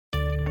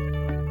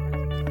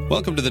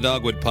Welcome to the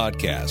Dogwood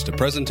Podcast, a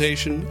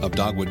presentation of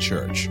Dogwood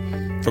Church.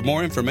 For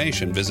more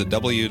information, visit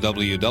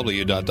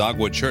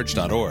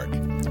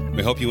www.dogwoodchurch.org.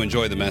 We hope you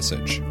enjoy the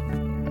message.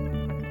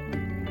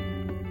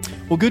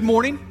 Well, good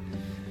morning.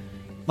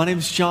 My name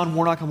is John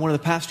Warnock. I'm one of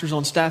the pastors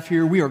on staff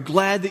here. We are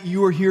glad that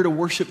you are here to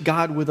worship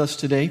God with us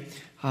today.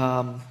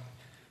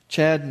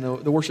 Chad and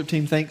the worship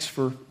team, thanks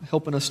for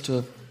helping us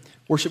to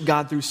worship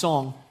God through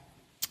song.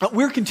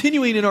 We're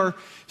continuing in our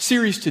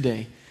series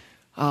today,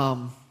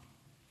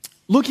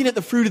 looking at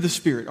the fruit of the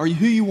Spirit. Are you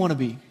who you want to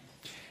be?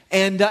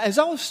 And as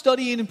I was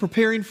studying and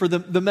preparing for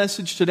the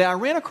message today, I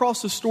ran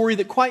across a story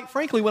that, quite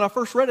frankly, when I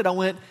first read it, I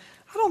went,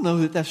 I don't know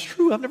that that's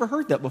true. I've never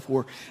heard that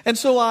before. And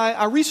so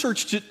I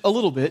researched it a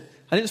little bit.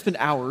 I didn't spend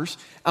hours.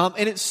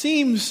 And it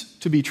seems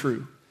to be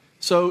true.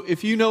 So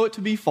if you know it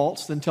to be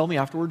false, then tell me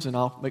afterwards, and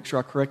I'll make sure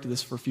I correct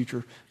this for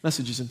future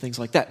messages and things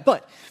like that.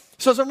 But,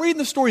 so as I'm reading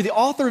the story, the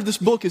author of this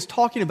book is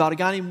talking about a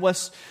guy named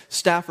Wes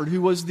Stafford,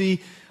 who was the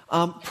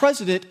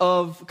president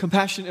of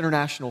Compassion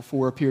International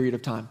for a period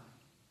of time.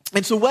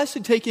 And so Wes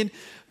had taken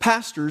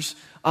pastors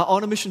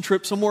on a mission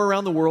trip somewhere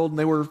around the world, and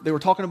they were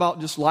talking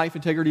about just life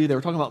integrity, they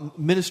were talking about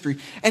ministry.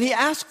 And he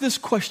asked this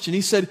question.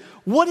 He said,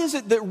 what is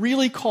it that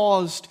really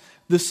caused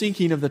the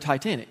sinking of the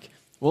Titanic?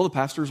 Well, the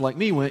pastors like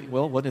me went,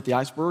 well, wasn't it the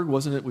iceberg?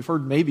 Wasn't it? We've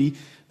heard maybe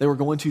they were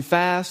going too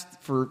fast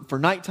for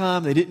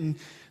nighttime. They didn't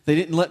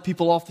let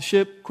people off the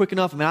ship quick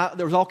enough.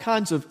 There was all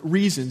kinds of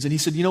reasons. And he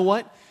said, you know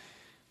what?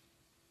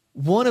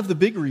 One of the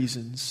big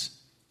reasons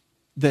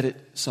that it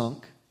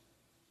sunk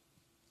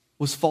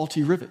was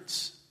faulty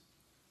rivets.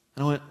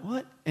 And I went,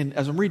 what? And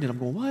as I'm reading it, I'm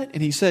going, what?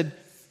 And he said,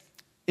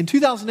 in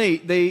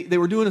 2008, they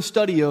were doing a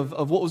study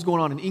of what was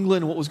going on in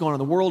England and what was going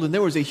on in the world, and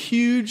there was a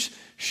huge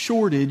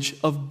shortage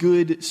of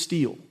good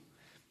steel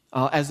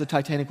as the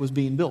Titanic was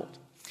being built.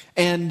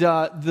 And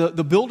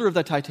the builder of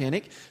the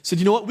Titanic said,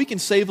 you know what, we can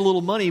save a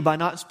little money by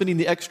not spending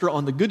the extra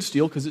on the good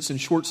steel because it's in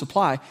short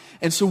supply.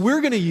 And so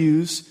we're going to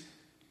use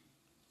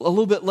a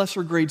little bit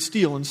lesser grade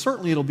steel, and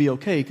certainly it'll be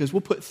okay because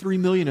we'll put 3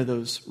 million of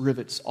those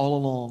rivets all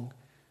along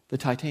the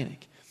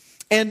Titanic.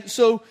 And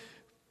so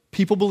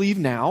people believe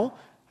now,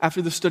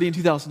 after the study in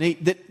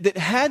 2008, that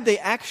had they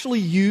actually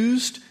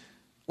used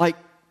like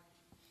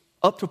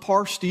up to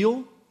par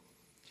steel,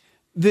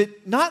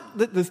 that not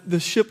that the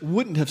ship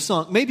wouldn't have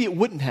sunk, maybe it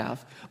wouldn't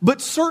have,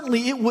 but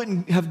certainly it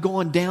wouldn't have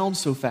gone down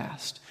so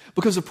fast.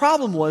 Because the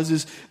problem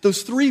is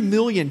those 3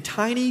 million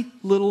tiny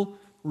little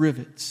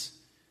rivets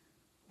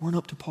weren't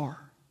up to par.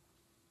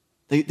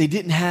 They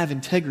didn't have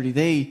integrity.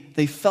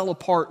 They fell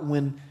apart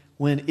when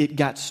it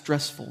got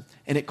stressful,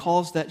 and it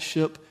caused that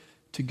ship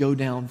to go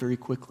down very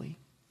quickly.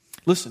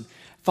 Listen,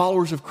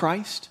 followers of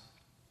Christ,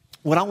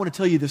 what I want to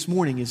tell you this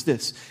morning is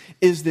this,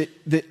 is that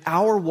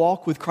our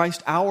walk with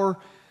Christ, our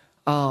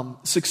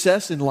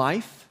success in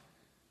life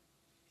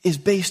is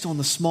based on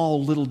the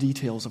small little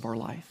details of our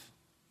life.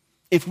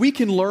 If we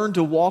can learn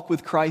to walk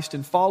with Christ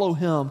and follow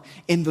Him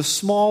in the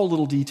small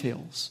little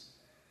details,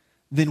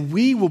 then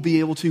we will be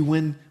able to,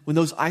 when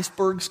those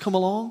icebergs come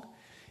along,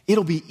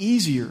 it'll be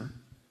easier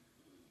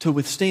to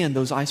withstand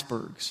those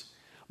icebergs.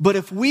 But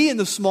if we, in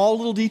the small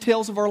little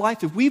details of our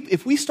life,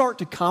 if we start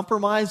to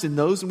compromise in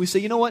those and we say,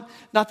 you know what,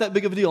 not that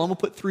big of a deal, I'm going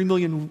to put 3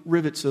 million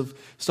rivets of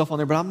stuff on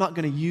there, but I'm not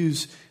going to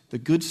use the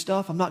good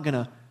stuff, I'm not going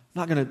to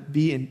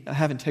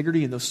have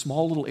integrity in those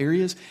small little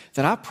areas,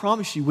 then I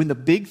promise you, when the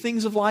big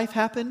things of life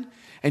happen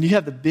and you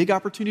have the big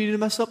opportunity to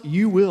mess up,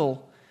 you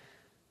will,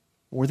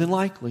 more than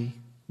likely,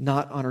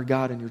 not honor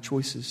God in your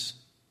choices.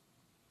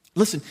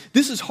 Listen,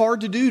 this is hard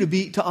to do,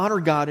 to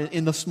honor God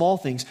in the small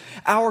things.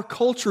 Our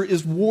culture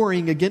is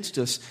warring against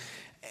us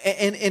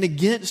and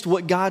against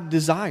what God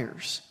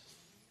desires.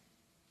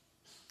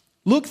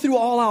 Look through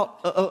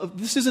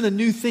this isn't a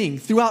new thing.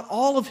 Throughout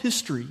all of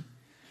history,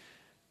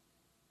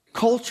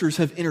 cultures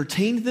have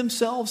entertained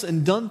themselves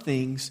and done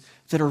things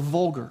that are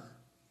vulgar.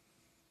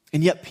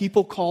 And yet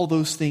people call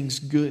those things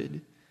good.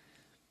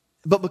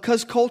 But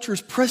because culture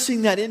is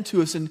pressing that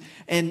into us, and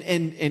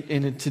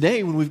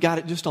today when we've got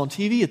it just on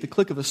TV at the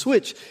click of a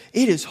switch,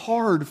 it is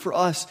hard for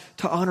us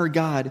to honor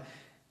God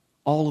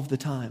all of the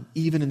time,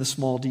 even in the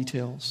small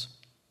details.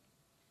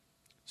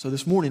 So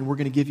this morning we're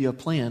going to give you a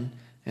plan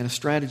and a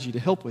strategy to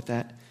help with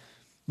that.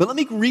 But let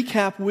me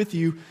recap with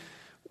you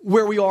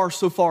where we are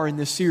so far in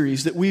this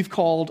series that we've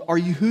called, Are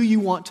You Who You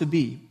Want to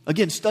Be?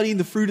 Again, studying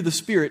the fruit of the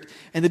Spirit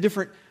and the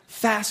different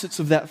facets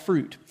of that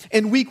fruit.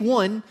 In week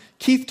 1,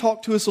 Keith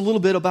talked to us a little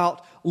bit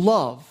about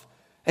love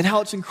and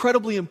how it's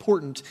incredibly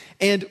important.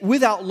 And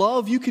without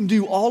love, you can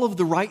do all of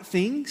the right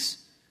things.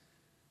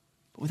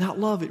 But without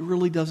love, it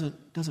really doesn't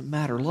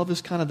matter. Love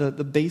is kind of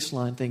the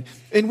baseline thing.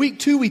 In week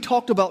 2, we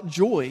talked about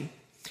joy.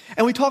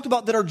 And we talked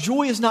about that our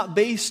joy is not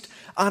based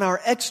on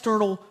our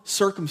external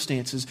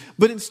circumstances,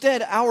 but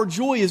instead our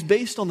joy is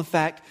based on the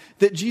fact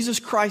that Jesus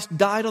Christ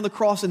died on the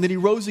cross and that He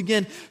rose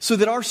again so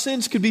that our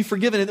sins could be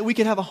forgiven and that we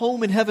could have a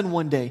home in heaven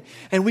one day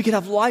and we could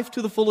have life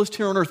to the fullest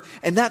here on earth.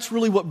 And that's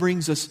really what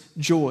brings us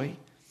joy.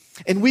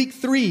 In week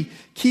 3,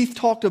 Keith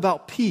talked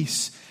about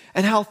peace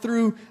and how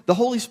through the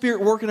Holy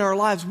Spirit working in our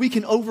lives, we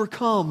can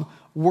overcome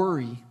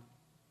worry.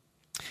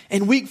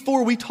 And week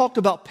 4, we talked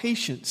about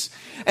patience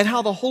and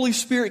how the Holy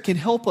Spirit can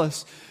help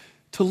us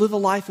to live a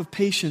life of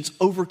patience,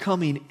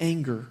 overcoming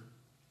anger.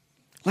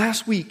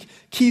 Last week,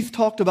 Keith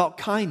talked about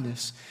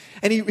kindness.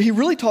 And he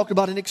really talked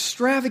about an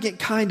extravagant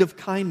kind of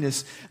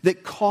kindness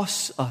that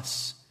costs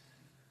us.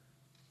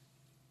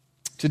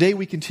 Today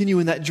we continue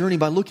in that journey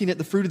by looking at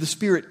the fruit of the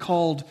Spirit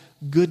called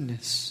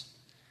goodness.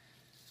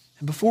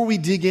 And before we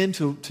dig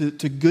into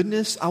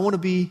goodness, I want to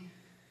be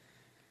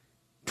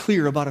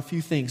clear about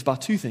two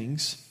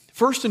things.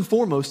 First and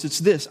foremost, it's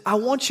this. I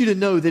want you to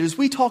know that as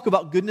we talk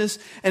about goodness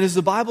and as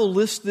the Bible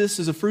lists this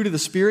as a fruit of the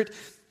Spirit,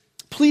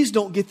 please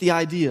don't get the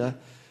idea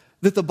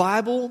that the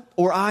Bible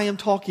or I am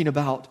talking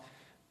about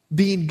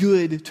being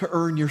good to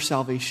earn your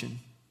salvation.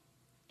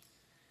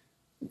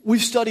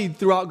 We've studied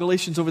throughout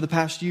Galatians over the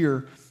past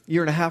year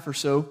and a half or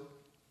so,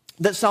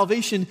 that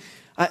salvation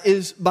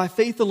is by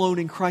faith alone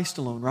in Christ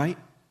alone, right?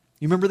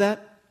 You remember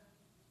that?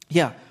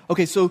 Yeah.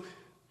 Okay, so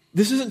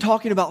this isn't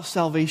talking about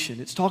salvation.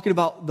 It's talking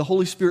about the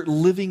Holy Spirit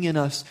living in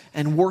us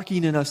and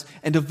working in us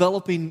and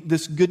developing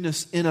this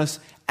goodness in us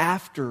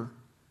after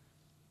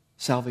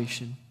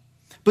salvation.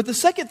 But the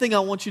second thing I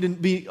want you to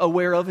be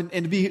aware of and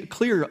to be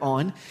clear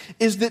on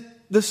is that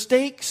the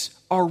stakes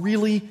are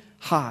really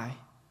high.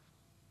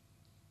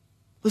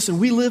 Listen,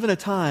 we live in a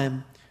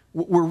time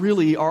where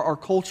really our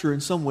culture in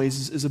some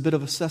ways is a bit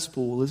of a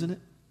cesspool, isn't it?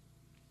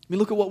 I mean,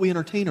 look at what we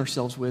entertain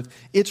ourselves with.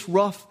 It's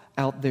rough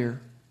out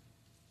there.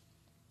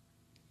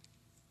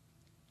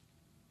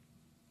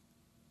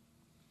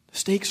 The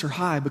stakes are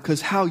high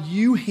because how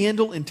you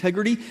handle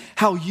integrity,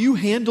 how you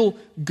handle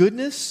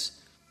goodness,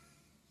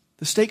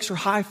 the stakes are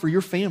high for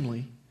your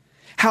family.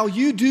 How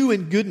you do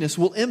in goodness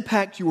will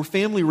impact your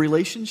family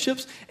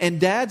relationships. And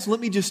dads,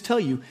 let me just tell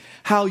you,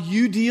 how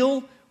you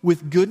deal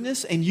with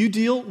goodness and you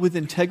deal with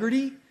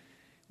integrity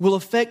will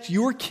affect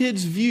your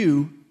kids'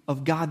 view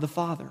of God the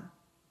Father.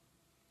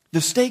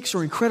 The stakes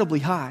are incredibly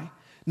high.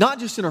 Not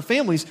just in our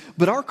families,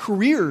 but our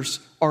careers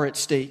are at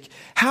stake.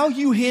 How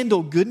you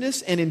handle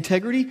goodness and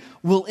integrity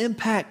will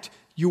impact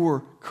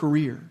your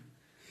career.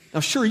 Now,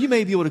 sure, you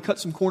may be able to cut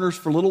some corners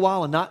for a little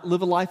while and not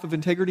live a life of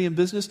integrity in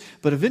business,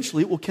 but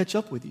eventually it will catch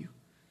up with you.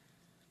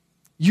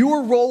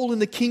 Your role in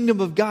the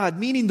kingdom of God,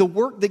 meaning the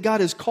work that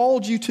God has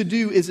called you to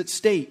do, is at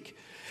stake.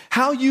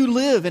 How you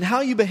live and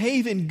how you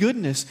behave in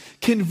goodness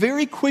can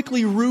very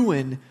quickly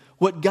ruin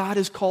what God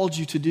has called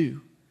you to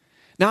do.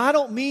 Now, I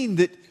don't mean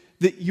that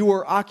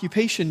your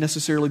occupation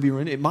necessarily be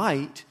ruined. It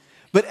might.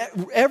 But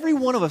every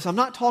one of us, I'm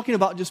not talking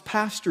about just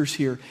pastors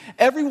here.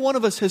 Every one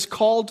of us has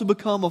called to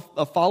become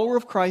a follower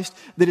of Christ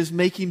that is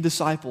making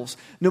disciples.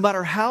 No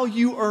matter how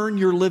you earn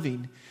your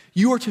living,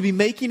 you are to be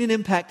making an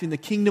impact in the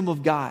kingdom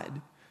of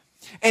God.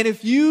 And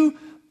if you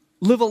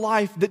live a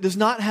life that does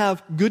not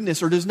have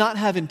goodness or does not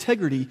have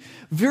integrity,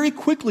 very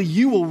quickly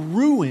you will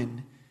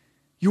ruin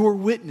your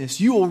witness.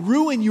 You will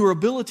ruin your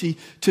ability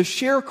to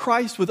share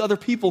Christ with other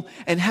people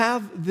and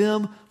have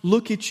them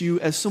look at you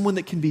as someone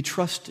that can be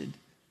trusted.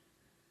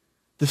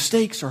 The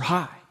stakes are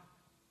high.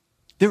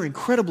 They're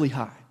incredibly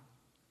high.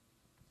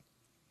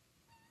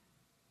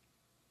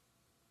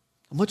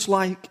 Much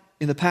like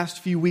in the past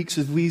few weeks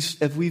as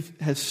we've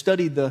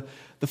studied the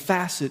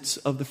facets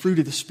of the fruit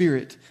of the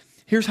Spirit,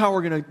 here's how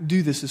we're going to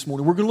do this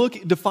morning. We're going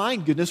to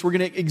define goodness. We're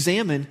going to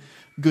examine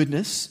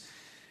goodness.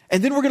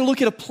 And then we're going to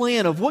look at a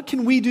plan of what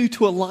can we do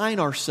to align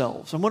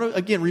ourselves. I want to,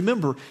 again,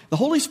 remember, the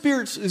Holy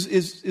Spirit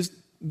is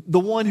the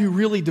one who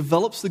really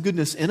develops the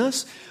goodness in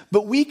us,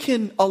 but we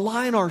can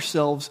align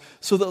ourselves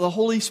so that the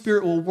Holy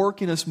Spirit will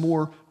work in us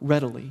more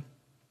readily.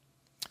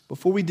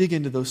 Before we dig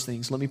into those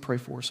things, let me pray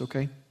for us,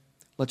 okay?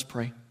 Let's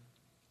pray.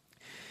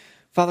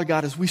 Father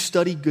God, as we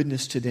study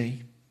goodness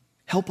today,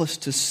 help us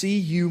to see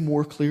you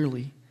more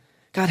clearly.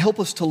 God,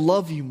 help us to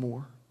love you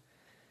more.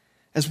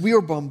 As we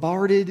are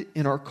bombarded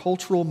in our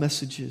cultural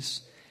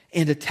messages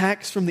and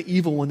attacks from the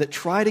evil one that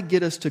try to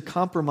get us to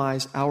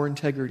compromise our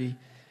integrity,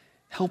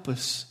 help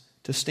us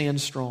to stand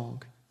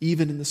strong,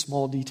 even in the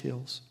small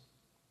details.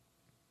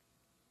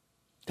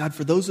 God,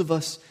 for those of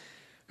us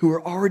who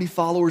are already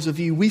followers of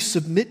you, we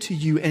submit to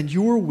you and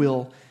your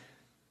will.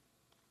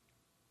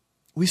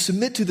 We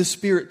submit to the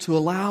Spirit to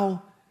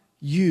allow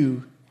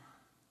you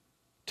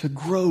to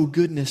grow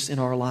goodness in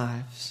our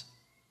lives.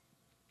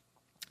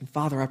 And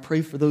Father, I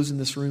pray for those in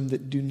this room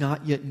that do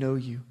not yet know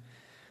you.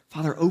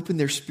 Father, open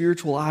their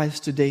spiritual eyes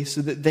today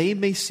so that they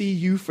may see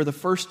you for the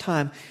first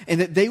time and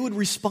that they would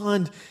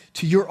respond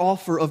to your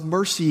offer of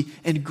mercy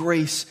and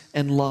grace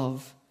and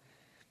love.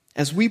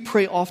 As we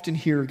pray often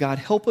here, God,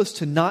 help us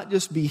to not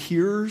just be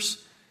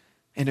hearers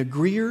and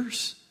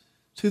agreeers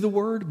to the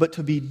word, but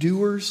to be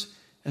doers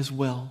as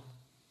well.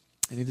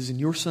 And it is in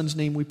your Son's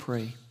name we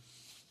pray.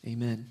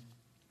 Amen.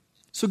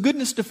 So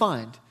goodness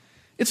defined.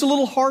 It's a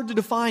little hard to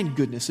define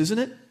goodness, isn't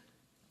it?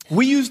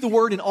 We use the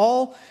word in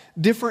all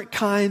different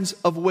kinds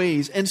of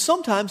ways. And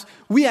sometimes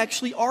we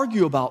actually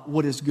argue about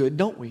what is good,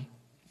 don't we?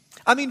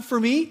 I mean, for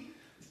me,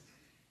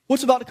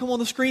 what's about to come on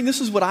the screen, this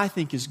is what I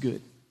think is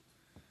good.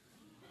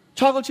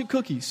 Chocolate chip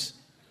cookies.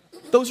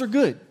 Those are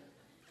good.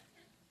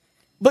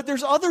 But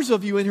there's others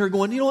of you in here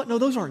going, you know what? No,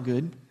 those aren't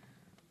good.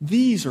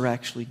 these are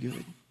actually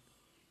good.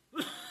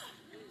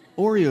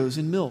 Oreos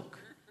and milk.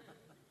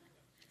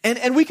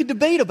 And we could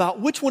debate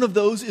about which one of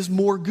those is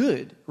more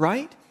good,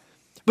 right?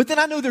 But then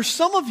I know there's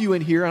some of you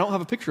in here, I don't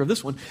have a picture of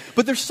this one,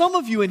 but there's some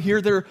of you in here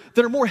that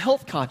are more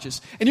health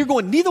conscious. And you're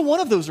going, neither one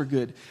of those are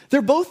good.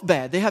 They're both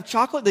bad. They have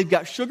chocolate, they've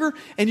got sugar,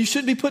 and you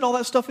shouldn't be putting all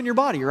that stuff in your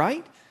body,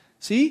 right?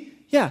 See?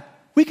 Yeah.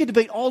 We could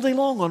debate all day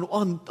long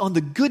on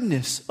the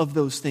goodness of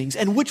those things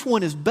and which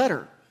one is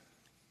better.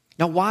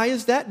 Now, why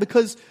is that?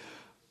 Because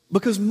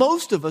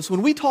most of us,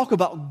 when we talk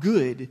about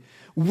good,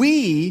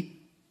 we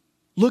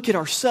look at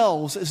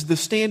ourselves as the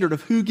standard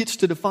of who gets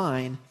to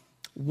define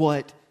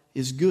what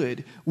is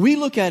good. We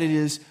look at it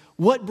as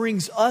what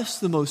brings us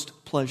the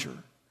most pleasure.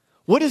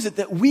 What is it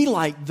that we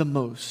like the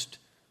most?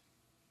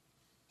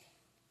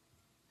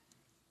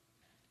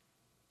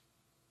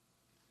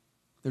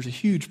 There's a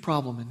huge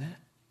problem in that,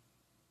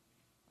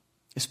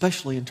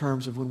 especially in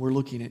terms of when we're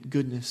looking at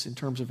goodness, in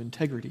terms of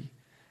integrity.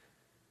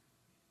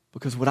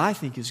 Because what I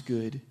think is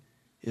good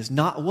is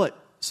not what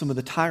some of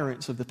the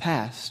tyrants of the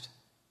past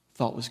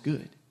thought was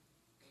good.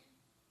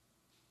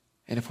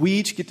 And if we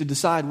each get to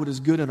decide what is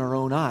good in our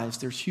own eyes,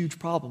 there's huge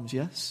problems,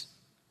 yes?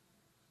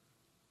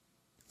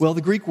 Well,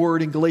 the Greek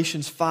word in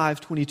Galatians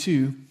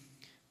 5:22,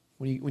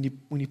 when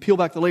you peel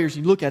back the layers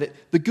and you look at it,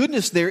 the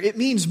goodness there, it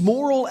means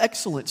moral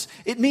excellence.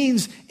 It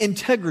means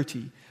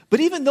integrity. But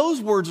even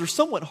those words are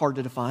somewhat hard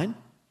to define.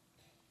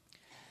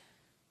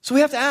 So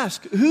we have to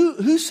ask,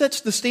 who sets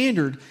the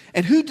standard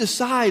and who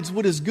decides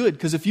what is good?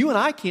 Because if you and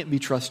I can't be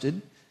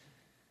trusted,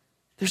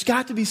 there's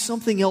got to be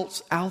something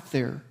else out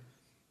there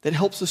that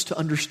helps us to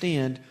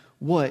understand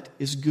what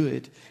is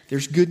good.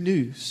 There's good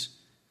news.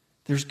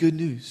 There's good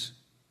news.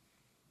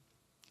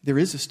 There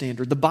is a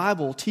standard. The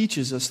Bible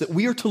teaches us that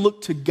we are to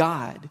look to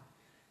God.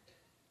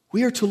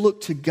 We are to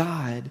look to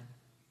God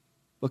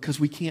because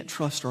we can't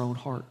trust our own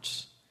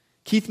hearts.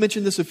 Keith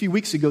mentioned this a few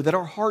weeks ago, that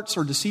our hearts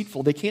are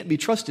deceitful. They can't be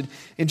trusted.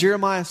 In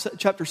Jeremiah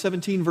chapter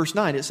 17, verse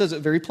 9, it says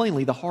it very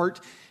plainly. The heart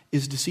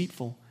is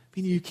deceitful.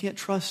 Meaning you can't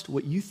trust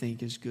what you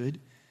think is good.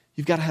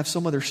 You've got to have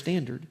some other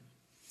standard.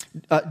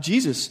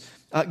 Jesus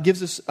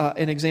gives us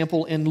an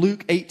example in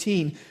Luke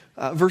 18,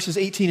 verses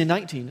 18 and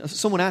 19.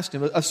 Someone asked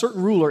him, a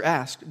certain ruler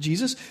asked,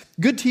 Jesus,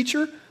 good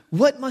teacher,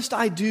 what must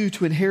I do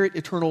to inherit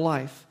eternal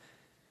life?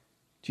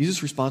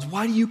 Jesus responds,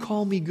 why do you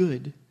call me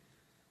good?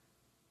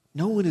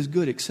 No one is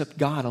good except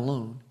God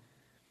alone.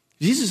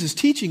 Jesus is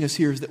teaching us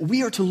here is that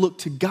we are to look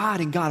to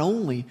God and God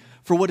only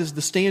for what is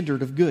the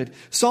standard of good.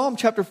 Psalm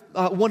chapter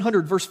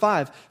 100 verse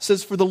 5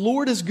 says, for the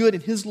Lord is good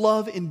and His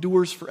love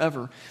endures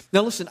forever.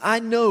 Now listen, I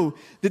know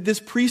that this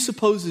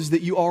presupposes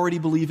that you already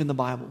believe in the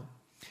Bible.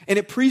 And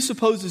it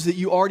presupposes that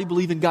you already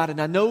believe in God.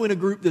 And I know in a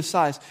group this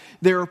size,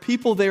 there are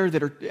people there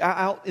that are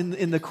out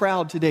in the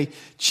crowd today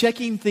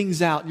checking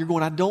things out. And you're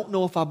going, I don't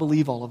know if I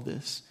believe all of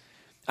this.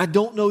 I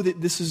don't know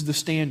that this is the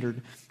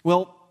standard.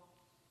 Well,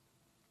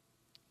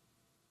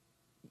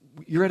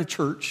 you're at a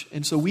church,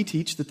 and so we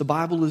teach that the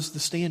Bible is the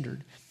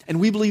standard. And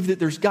we believe that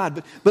there's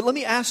God. But let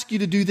me ask you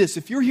to do this.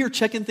 If you're here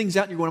checking things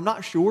out and you're going, I'm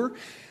not sure,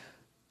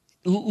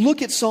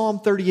 look at Psalm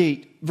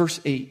 38,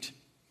 verse 8,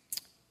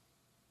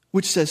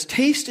 which says,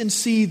 taste and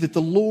see that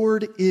the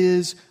Lord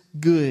is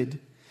good.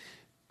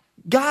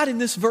 God in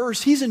this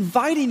verse, He's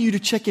inviting you to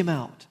check Him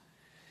out.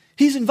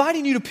 He's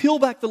inviting you to peel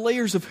back the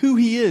layers of who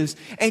He is,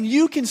 and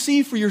you can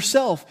see for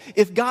yourself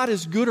if God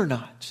is good or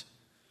not.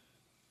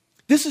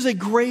 This is a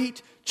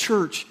great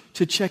church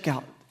to check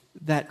out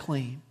that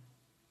claim.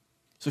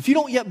 So if you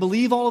don't yet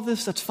believe all of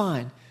this, that's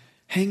fine.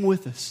 Hang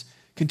with us.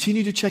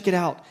 Continue to check it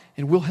out,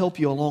 and we'll help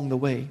you along the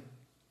way.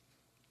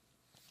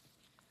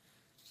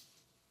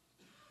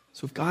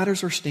 So if God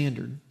is our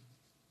standard,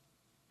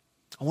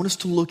 I want us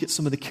to look at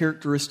some of the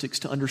characteristics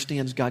to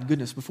understand God's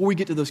goodness. Before we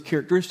get to those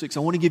characteristics,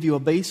 I want to give you a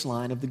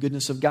baseline of the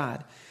goodness of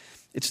God.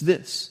 It's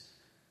this.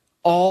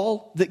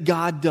 All that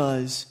God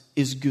does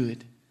is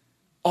good.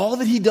 All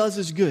that He does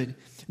is good.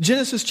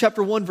 Genesis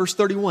chapter 1, verse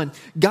 31.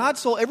 God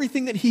saw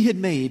everything that He had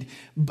made,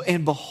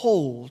 and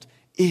behold,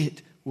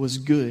 it was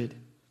good.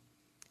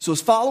 So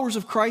as followers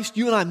of Christ,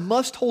 you and I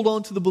must hold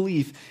on to the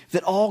belief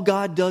that all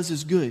God does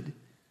is good.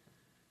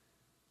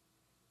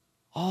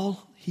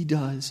 All He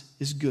does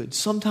is good.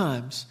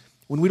 Sometimes,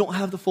 when we don't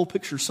have the full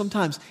picture,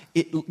 sometimes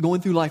going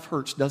through life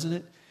hurts, doesn't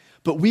it?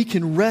 But we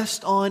can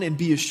rest on and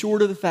be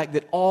assured of the fact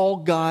that all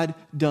God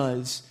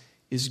does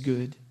is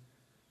good.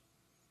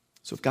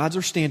 So if God's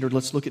our standard,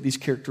 let's look at these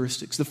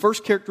characteristics. The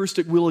first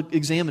characteristic we'll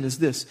examine is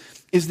this,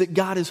 is that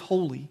God is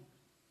holy.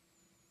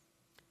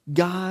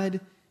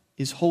 God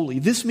is holy.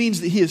 This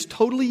means that He is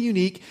totally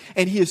unique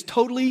and He is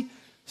totally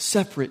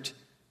separate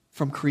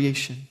from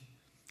creation.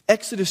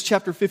 Exodus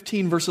chapter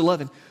 15, verse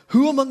 11.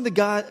 Who among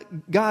the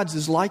gods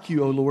is like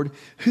you, O Lord?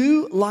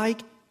 Who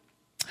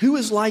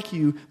is like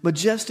you,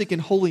 majestic in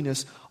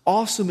holiness,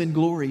 awesome in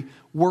glory,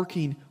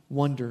 working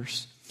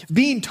wonders?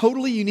 Being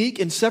totally unique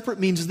and separate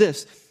means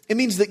this. It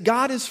means that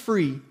God is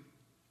free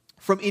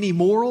from any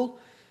moral,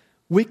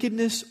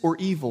 wickedness, or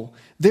evil.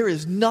 There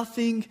is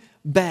nothing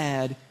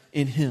bad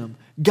in Him.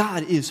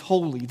 God is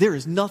holy. There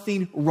is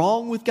nothing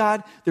wrong with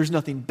God. There's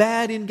nothing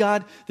bad in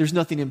God. There's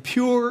nothing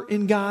impure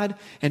in God.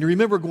 And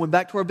remember, going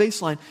back to our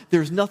baseline,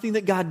 there's nothing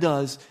that God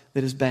does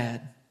that is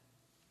bad.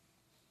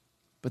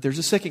 But there's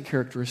a second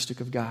characteristic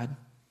of God.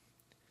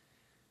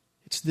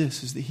 It's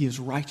this, is that He is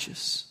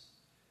righteous.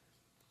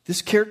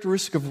 This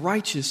characteristic of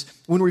righteous,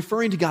 when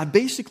referring to God,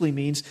 basically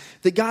means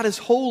that God is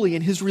holy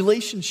in His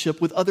relationship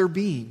with other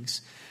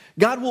beings.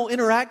 God will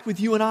interact with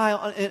you and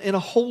I in a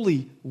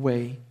holy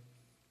way.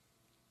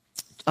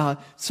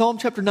 Psalm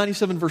chapter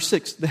 97, verse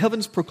 6, the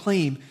heavens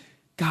proclaim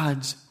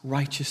God's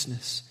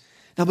righteousness.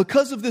 Now,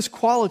 because of this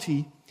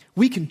quality,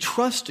 we can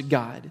trust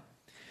God.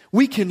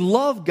 We can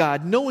love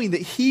God knowing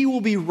that He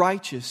will be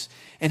righteous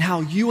and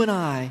how you and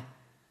I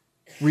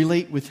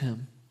relate with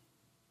Him.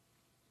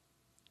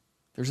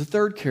 There's a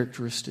third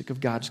characteristic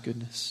of God's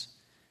goodness,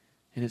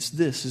 and it's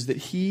this, is that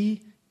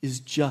He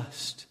is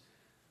just.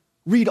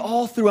 Read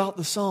all throughout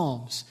the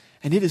Psalms,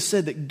 and it is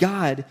said that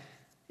God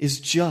is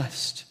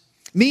just,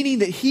 meaning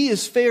that He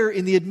is fair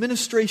in the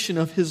administration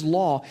of His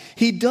law.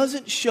 He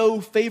doesn't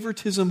show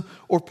favoritism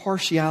or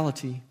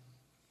partiality.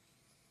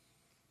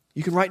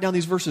 You can write down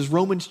these verses.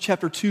 Romans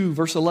chapter 2,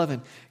 verse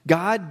 11.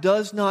 God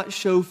does not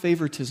show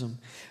favoritism.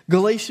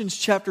 Galatians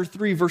chapter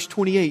 3, verse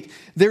 28.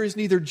 There is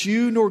neither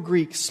Jew nor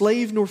Greek,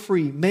 slave nor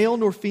free, male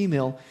nor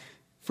female,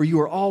 for you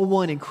are all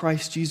one in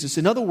Christ Jesus.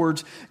 In other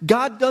words,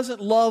 God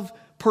doesn't love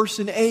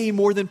person A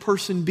more than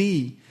person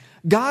B.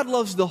 God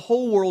loves the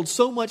whole world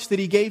so much that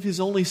He gave His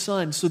only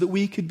Son so that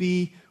we could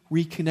be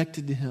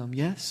reconnected to Him.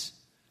 Yes?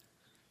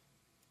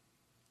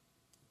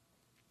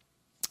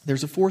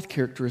 There's a fourth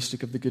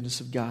characteristic of the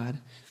goodness of God,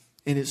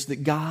 and it's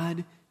that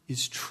God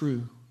is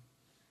true.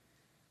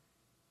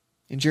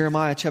 In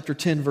Jeremiah chapter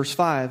 10, verse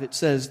 5, it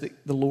says that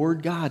the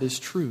Lord God is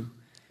true.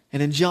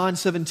 And in John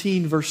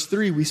 17, verse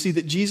 3, we see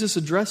that Jesus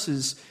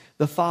addresses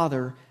the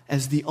Father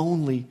as the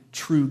only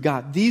true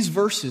God. These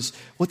verses,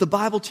 what the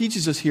Bible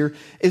teaches us here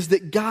is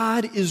that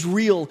God is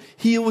real.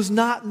 He was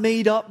not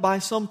made up by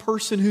some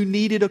person who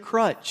needed a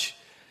crutch.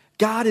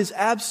 God is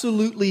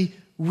absolutely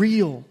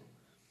real.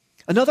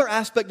 Another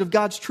aspect of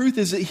God's truth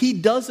is that He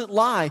doesn't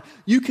lie.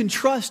 You can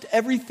trust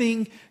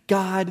everything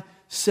God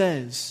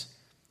says.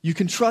 You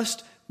can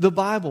trust the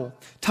Bible.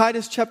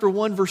 Titus chapter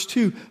 1, verse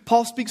 2,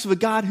 Paul speaks of a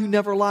God who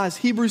never lies.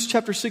 Hebrews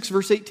chapter 6,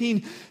 verse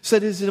 18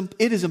 said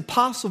it is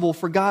impossible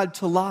for God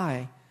to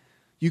lie.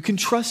 You can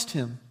trust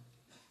Him.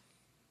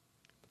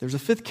 There's a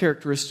fifth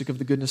characteristic of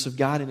the goodness of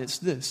God, and it's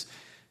this: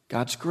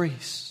 God's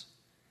grace.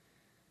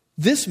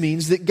 This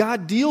means that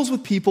God deals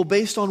with people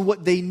based on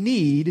what they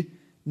need,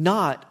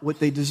 not what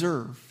they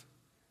deserve.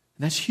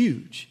 And that's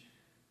huge.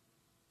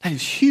 That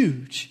is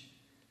huge.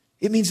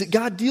 It means that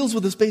God deals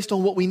with us based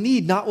on what we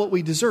need, not what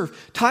we deserve.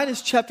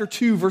 Titus chapter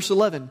 2, verse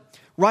 11.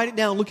 Write it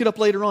down, look it up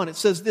later on. It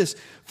says this: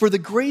 for the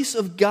grace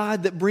of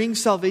God that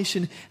brings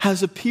salvation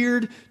has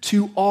appeared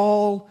to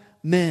all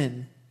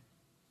men.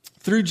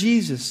 Through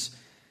Jesus'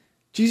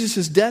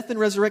 death and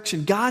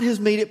resurrection, God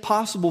has made it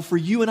possible for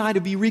you and I to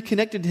be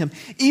reconnected to Him,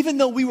 even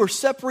though we were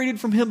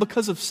separated from Him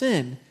because of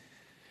sin.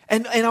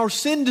 And our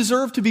sin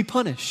deserved to be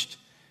punished.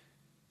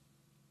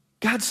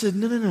 God said,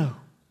 no.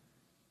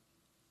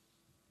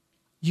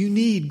 You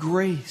need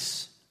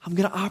grace. I'm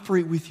going to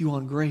operate with you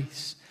on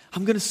grace.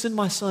 I'm going to send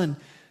my Son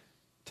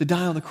to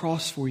die on the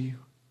cross for you.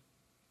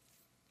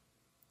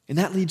 And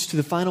that leads to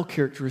the final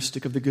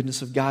characteristic of the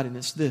goodness of God, and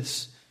it's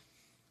this: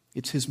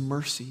 it's His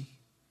mercy.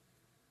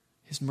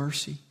 His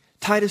mercy.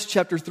 Titus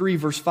chapter 3,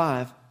 verse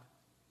 5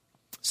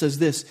 says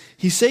this: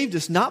 He saved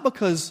us not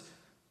because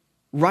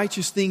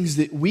righteous things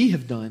that we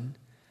have done,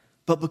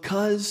 but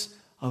because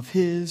of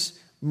His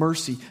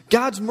mercy.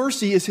 God's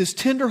mercy is His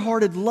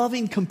tender-hearted,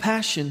 loving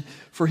compassion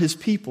for His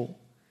people.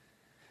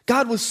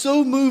 God was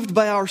so moved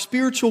by our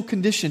spiritual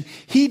condition,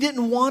 He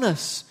didn't want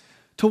us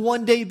to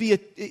one day be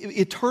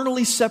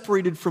eternally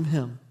separated from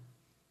Him.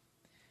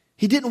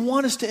 He didn't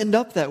want us to end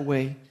up that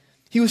way.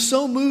 He was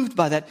so moved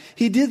by that,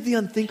 He did the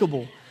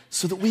unthinkable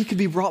so that we could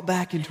be brought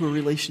back into a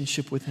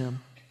relationship with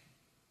Him.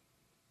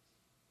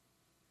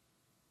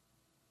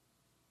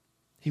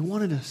 He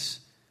wanted us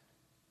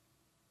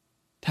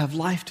to have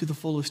life to the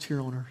fullest here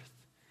on earth.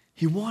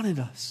 He wanted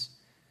us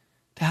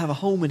to have a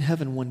home in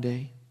heaven one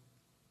day.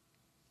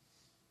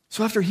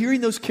 So after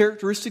hearing those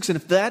characteristics, and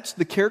if that's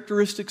the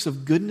characteristics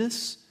of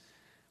goodness,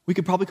 we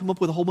could probably come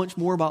up with a whole bunch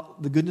more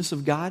about the goodness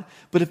of God.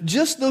 But if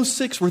just those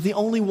 6 were the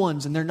only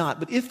ones, and they're not,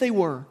 but if they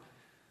were,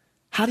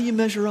 how do you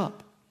measure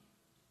up?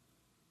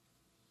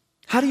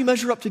 How do you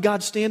measure up to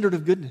God's standard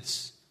of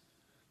goodness?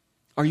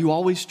 Are you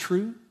always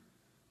true?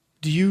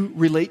 Do you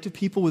relate to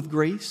people with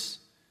grace?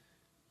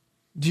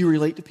 Do you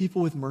relate to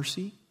people with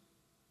mercy?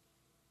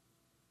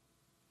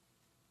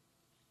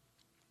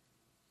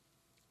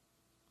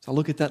 So I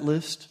look at that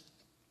list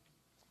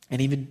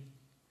and even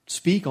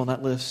speak on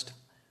that list.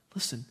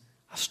 Listen,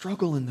 I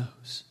struggle in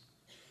those.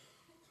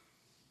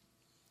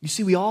 You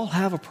see, we all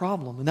have a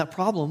problem, and that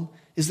problem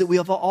is that we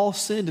have all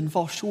sinned and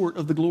fall short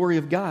of the glory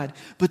of God.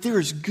 But there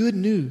is good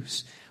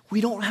news.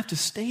 We don't have to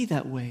stay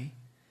that way.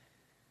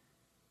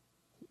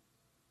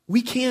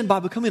 we can, by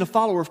becoming a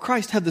follower of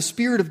Christ, have the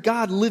Spirit of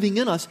God living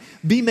in us,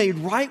 be made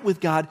right with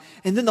God,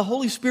 and then the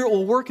Holy Spirit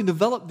will work and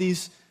develop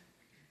these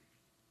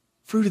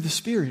fruit of the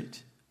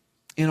Spirit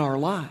in our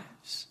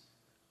lives.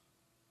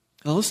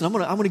 Now listen, I'm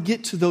going to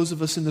get to those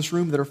of us in this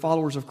room that are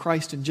followers of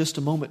Christ in just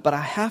a moment, but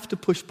I have to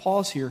push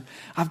pause here.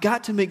 I've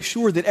got to make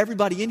sure that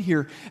everybody in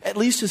here at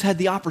least has had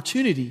the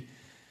opportunity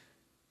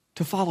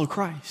to follow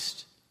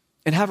Christ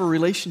and have a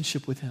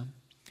relationship with Him.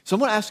 So I'm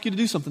going to ask you to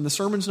do something. The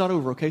sermon's not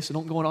over, okay? So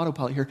don't go on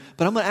autopilot here.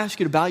 But I'm going to ask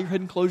you to bow your head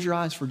and close your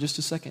eyes for just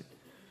a second.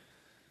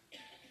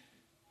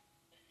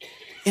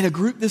 In a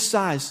group this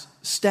size,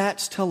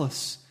 stats tell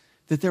us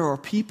that there are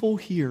people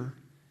here,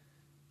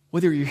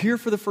 whether you're here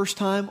for the first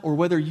time or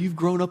whether you've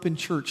grown up in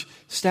church,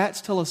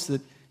 stats tell us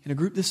that in a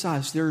group this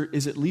size, there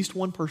is at least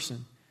one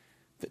person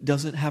that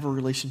doesn't have a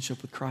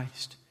relationship with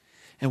Christ.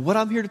 And what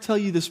I'm here to tell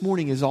you this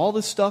morning is all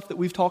this stuff that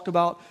we've talked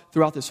about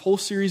throughout this whole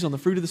series on the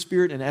fruit of the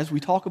Spirit, and as we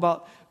talk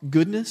about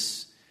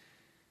goodness,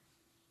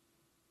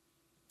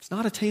 it's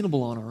not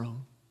attainable on our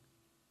own.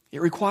 It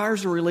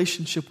requires a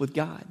relationship with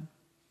God.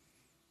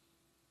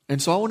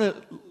 And so I want to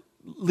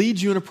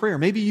lead you in a prayer.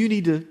 Maybe you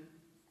need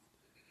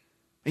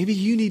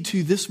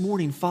to this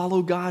morning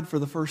follow God for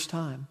the first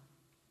time.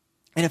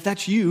 And if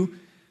that's you,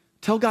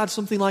 tell God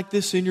something like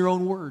this in your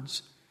own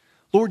words.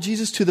 Lord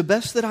Jesus, to the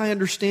best that I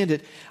understand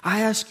it,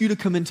 I ask you to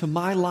come into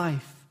my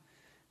life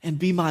and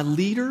be my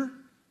leader.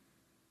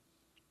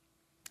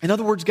 In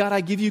other words, God,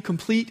 I give you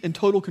complete and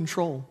total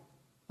control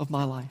of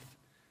my life.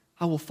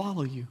 I will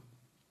follow you.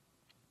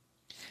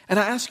 And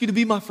I ask you to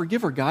be my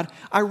forgiver, God.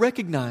 I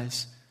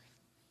recognize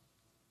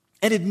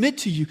and admit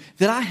to you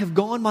that I have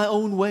gone my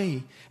own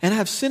way and I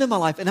have sin in my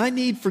life and I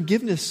need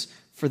forgiveness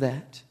for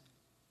that.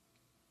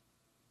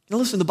 Now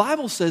listen, the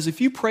Bible says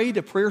if you prayed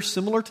a prayer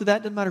similar to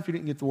that, doesn't matter if you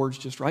didn't get the words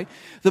just right,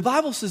 the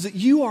Bible says that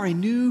you are a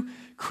new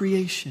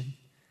creation,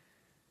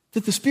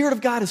 that the Spirit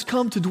of God has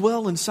come to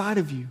dwell inside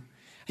of you,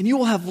 and you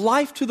will have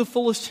life to the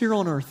fullest here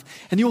on earth,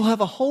 and you will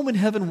have a home in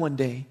heaven one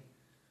day.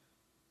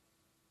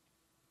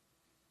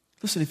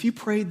 Listen, if you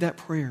prayed that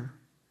prayer,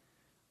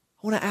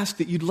 I want to ask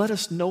that you'd let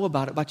us know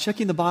about it by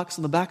checking the box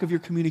on the back of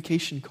your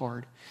communication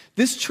card.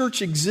 This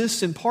church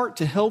exists in part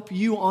to help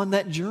you on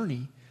that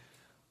journey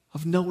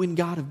of knowing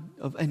God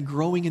and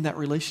growing in that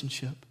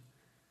relationship.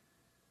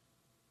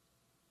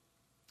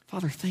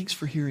 Father, thanks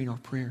for hearing our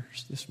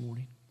prayers this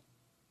morning.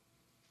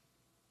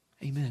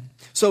 Amen.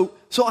 So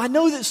I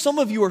know that some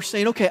of you are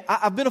saying, okay,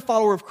 I've been a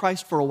follower of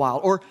Christ for a while,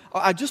 or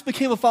I just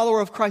became a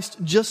follower of Christ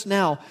just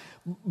now,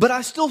 but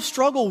I still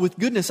struggle with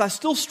goodness. I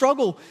still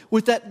struggle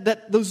with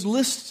those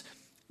lists,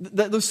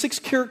 those 6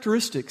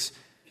 characteristics.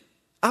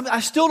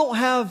 I still don't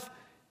have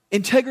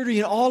integrity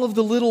in all of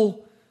the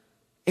little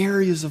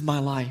areas of my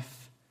life.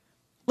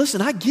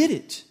 Listen, I get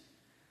it.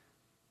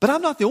 But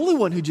I'm not the only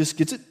one who just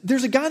gets it.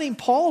 There's a guy named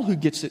Paul who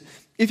gets it.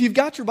 If you've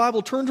got your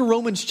Bible, turn to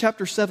Romans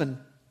chapter 7.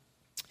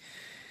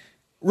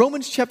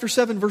 Romans chapter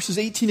 7, verses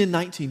 18 and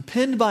 19,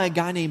 penned by a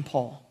guy named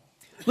Paul.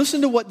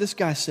 Listen to what this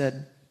guy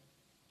said.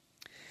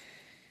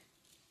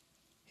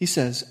 He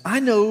says,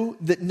 I know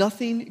that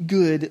nothing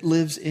good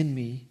lives in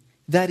me,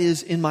 that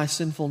is, in my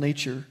sinful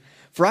nature.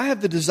 For I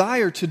have the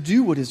desire to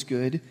do what is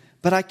good,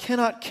 but I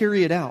cannot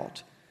carry it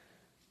out.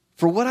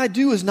 For what I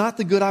do is not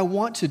the good I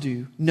want to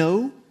do.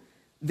 No,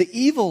 the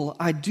evil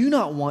I do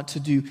not want to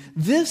do.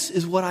 This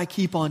is what I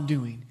keep on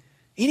doing.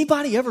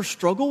 Anybody ever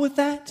struggle with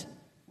that?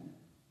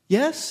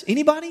 Yes?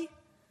 Anybody?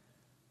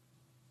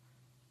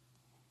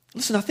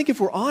 Listen, I think if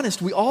we're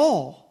honest, we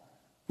all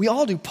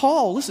do.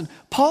 Paul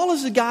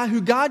is a guy who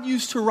God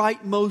used to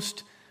write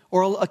most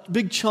or a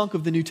big chunk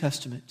of the New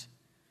Testament.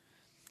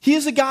 He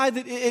is a guy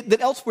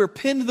that elsewhere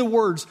penned the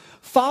words,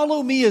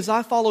 follow me as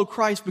I follow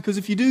Christ, because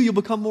if you do, you'll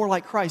become more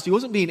like Christ. He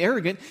wasn't being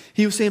arrogant.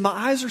 He was saying, my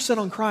eyes are set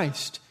on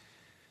Christ,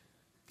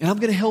 and I'm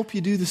going to help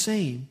you do the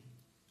same.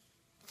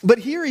 But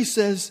here he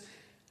says,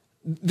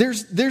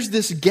 there's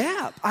this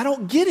gap. I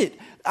don't get it.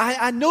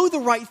 I know the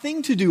right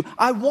thing to do.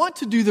 I want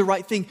to do the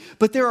right thing,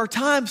 but there are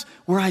times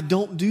where I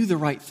don't do the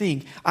right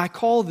thing. I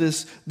call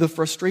this the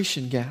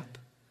frustration gap.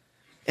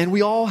 And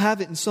we all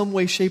have it in some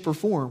way, shape, or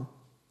form.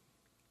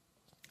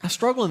 I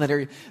struggle in that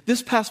area.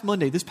 This past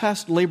Monday, this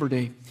past Labor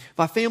Day,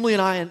 my family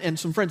and I and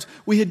some friends,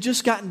 we had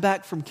just gotten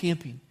back from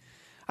camping.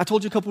 I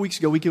told you a couple weeks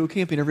ago we go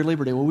camping every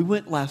Labor Day. Well, we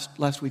went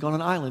last week on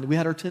an island. We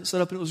had our tent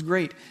set up and it was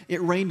great. It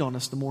rained on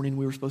us the morning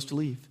we were supposed to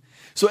leave.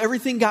 So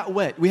everything got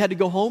wet. We had to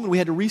go home and we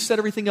had to reset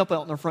everything up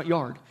out in our front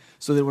yard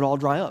so that it would all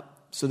dry up,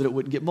 so that it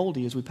wouldn't get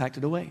moldy as we packed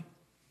it away.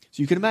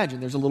 So you can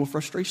imagine there's a little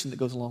frustration that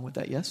goes along with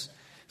that, yes?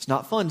 It's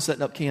not fun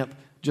setting up camp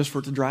just for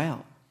it to dry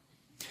out.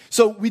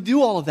 So we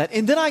do all of that,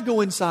 and then I go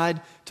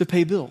inside to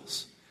pay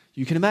bills.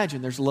 You can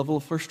imagine there's a level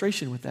of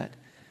frustration with that.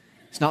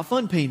 It's not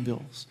fun paying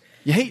bills.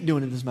 You hate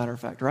doing it, as a matter of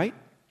fact, right?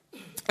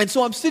 And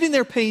so I'm sitting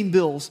there paying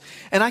bills,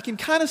 and I can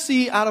kind of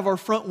see out of our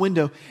front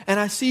window, and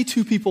I see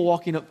 2 people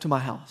walking up to my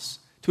house,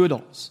 2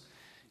 adults.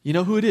 You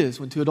know who it is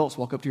when 2 adults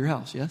walk up to your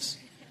house, yes?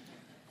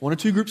 1 or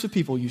 2 groups of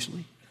people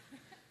usually.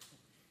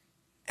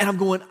 And I'm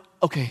going,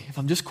 okay, if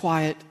I'm just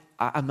quiet,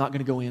 I'm not going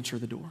to go answer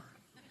the door.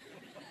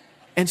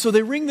 And so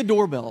they ring the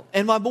doorbell,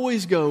 and my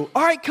boys go,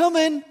 all right, come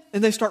in.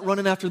 And they start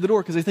running after the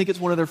door because they think it's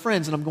one of their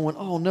friends. And I'm going,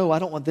 oh, no, I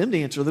don't want them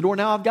to answer the door.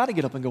 Now I've got to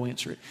get up and go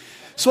answer it.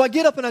 So I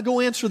get up and I go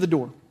answer the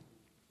door.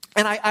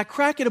 And I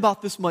crack it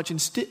about this much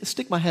and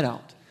stick my head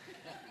out.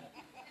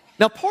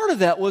 Now, part of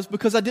that was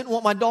because I didn't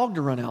want my dog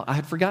to run out. I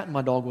had forgotten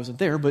my dog wasn't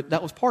there, but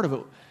that was part of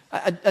it.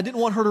 I didn't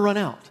want her to run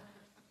out.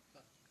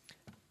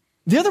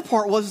 The other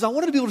part was I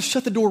wanted to be able to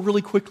shut the door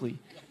really quickly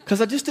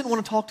because I just didn't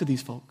want to talk to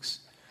these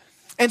folks.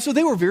 And so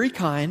they were very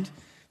kind,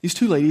 these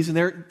two ladies, and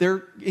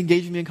they're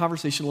engaging me in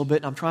conversation a little bit,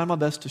 and I'm trying my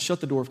best to shut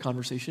the door of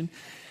conversation.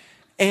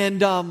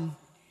 And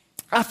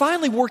I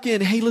finally work in,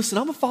 hey, listen,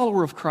 I'm a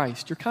follower of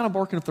Christ. You're kind of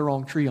barking up the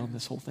wrong tree on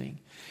this whole thing.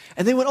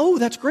 And they went, oh,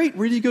 that's great.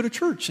 Where do you go to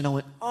church? And I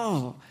went,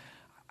 oh,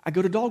 I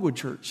go to Dogwood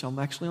Church. I'm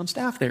actually on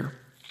staff there.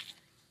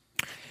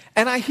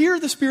 And I hear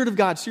the Spirit of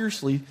God,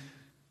 seriously,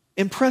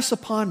 impress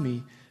upon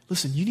me,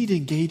 listen, you need to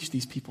engage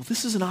these people.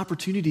 This is an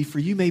opportunity for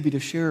you maybe to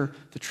share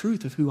the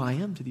truth of who I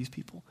am to these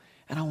people.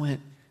 And I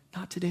went,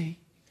 not today.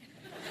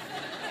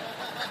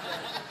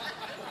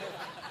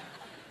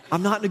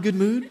 I'm not in a good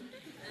mood,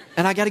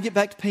 and I got to get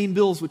back to paying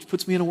bills, which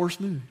puts me in a worse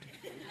mood.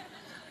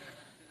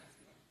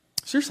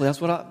 Seriously, that's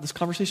what this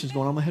conversation is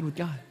going on in my head with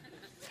God.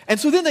 And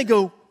so then they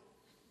go,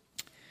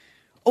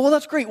 oh, well,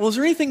 that's great. Well, is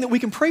there anything that we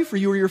can pray for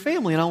you or your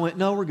family? And I went,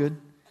 no, we're good.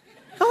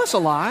 No, that's a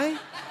lie.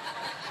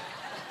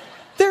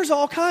 There's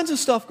all kinds of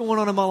stuff going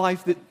on in my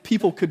life that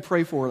people could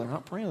pray for. They're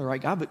not praying to the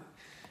right guy, but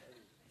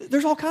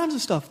there's all kinds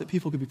of stuff that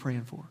people could be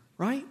praying for,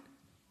 right?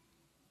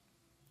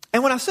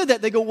 And when I said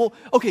that, they go, well,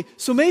 okay,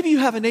 so maybe you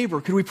have a neighbor.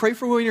 Could we pray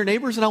for one of your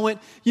neighbors? And I went,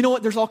 you know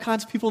what? There's all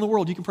kinds of people in the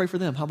world. You can pray for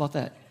them. How about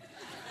that?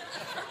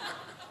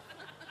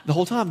 The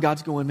whole time,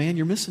 God's going, man,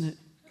 you're missing it.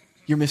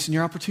 You're missing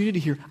your opportunity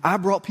here. I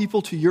brought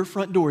people to your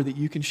front door that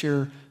you can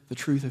share the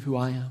truth of who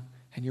I am.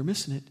 And you're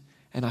missing it.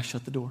 And I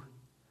shut the door.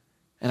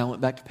 And I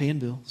went back to paying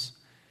bills.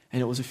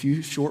 And it was a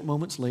few short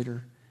moments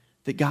later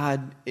that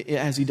God,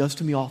 as he does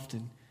to me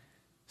often,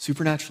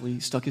 supernaturally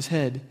stuck his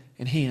head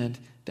and hand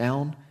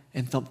down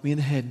and thumped me in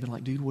the head and been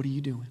like, dude, what are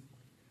you doing?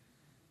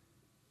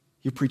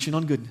 You're preaching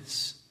on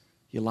goodness.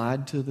 You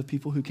lied to the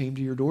people who came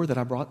to your door that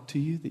I brought to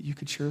you that you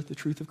could share the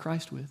truth of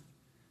Christ with.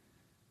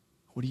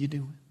 What are you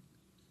doing?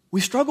 We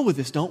struggle with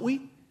this, don't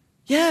we?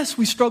 Yes,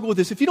 we struggle with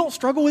this. If you don't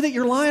struggle with it,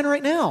 you're lying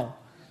right now.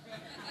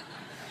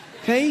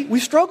 Okay? We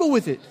struggle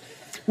with it.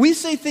 We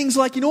say things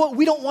like, you know what,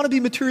 we don't want to be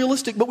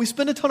materialistic, but we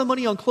spend a ton of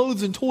money on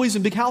clothes and toys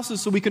and big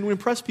houses so we can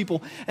impress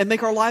people and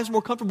make our lives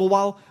more comfortable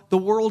while the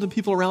world and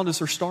people around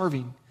us are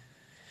starving.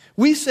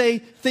 We say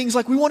things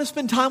like we want to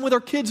spend time with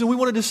our kids and we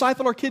want to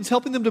disciple our kids,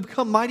 helping them to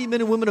become mighty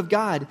men and women of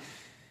God.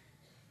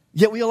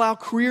 Yet we allow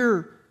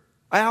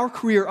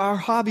our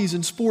hobbies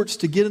and sports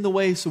to get in the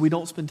way so we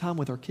don't spend time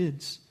with our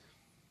kids.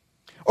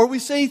 Or we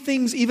say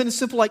things even as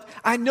simple like,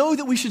 I know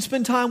that we should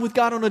spend time with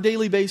God on a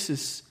daily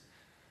basis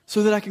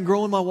so that I can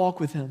grow in my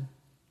walk with him.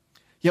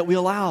 Yet we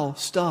allow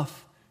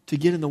stuff to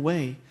get in the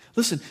way.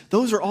 Listen,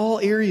 those are all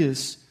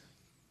areas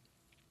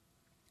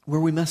where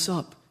we mess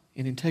up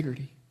in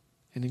integrity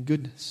and in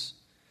goodness.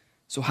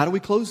 So how do we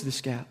close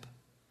this gap?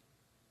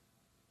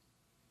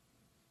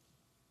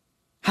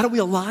 How do we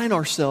align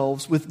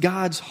ourselves with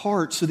God's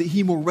heart so that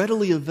he more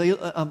readily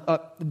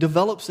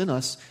develops in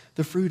us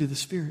the fruit of the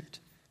Spirit?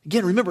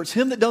 Again, remember, it's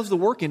him that does the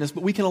work in us,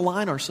 but we can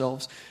align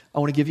ourselves. I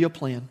want to give you a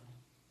plan.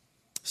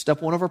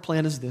 Step one of our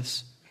plan is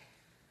this.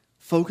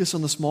 Focus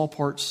on the small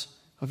parts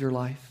of your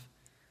life.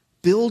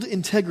 Build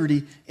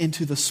integrity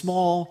into the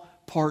small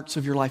parts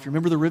of your life.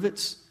 Remember the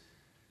rivets?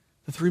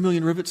 The 3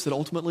 million rivets that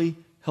ultimately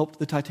helped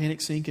the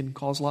Titanic sink and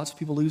caused lots of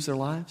people lose their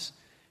lives?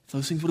 If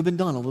those things would have been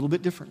done a little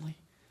bit differently,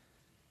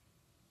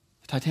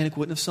 the Titanic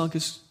wouldn't have sunk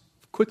as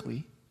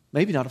quickly,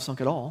 maybe not have sunk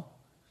at all.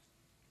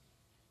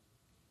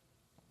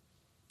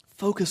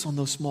 Focus on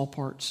those small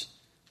parts.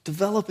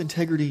 Develop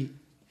integrity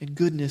and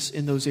goodness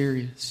in those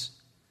areas.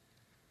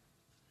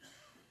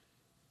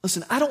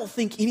 Listen, I don't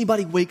think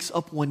anybody wakes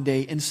up one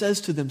day and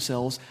says to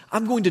themselves,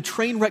 I'm going to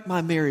train wreck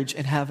my marriage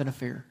and have an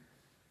affair.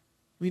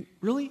 I mean,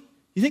 really?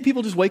 You think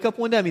people just wake up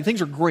one day? I mean,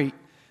 things are great.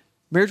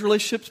 Marriage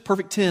relationships,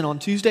 perfect 10 on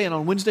Tuesday, and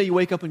on Wednesday you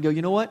wake up and go,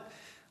 you know what?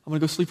 I'm going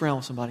to go sleep around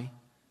with somebody.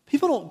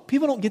 People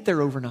don't get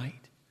there overnight.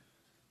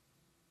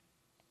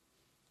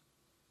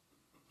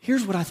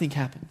 Here's what I think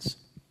happens.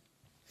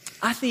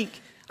 I think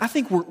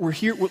we're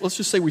here. Let's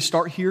just say we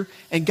start here,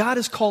 and God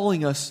is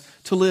calling us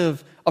to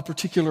live a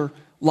particular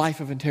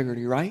life of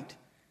integrity, right?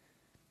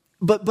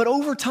 But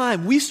over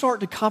time, we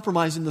start to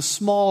compromise in the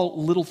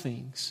small little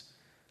things,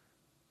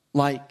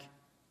 like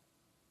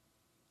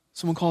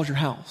someone calls your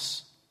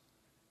house,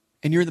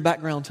 and you're in the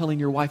background telling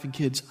your wife and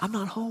kids, I'm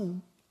not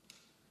home.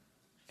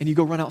 And you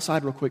go run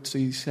outside real quick so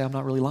you say, I'm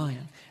not really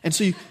lying. And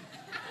so you've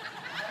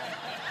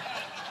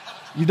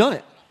done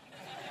it.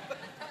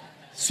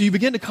 So you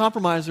begin to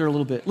compromise there a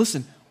little bit.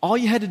 Listen, all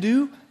you had to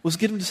do was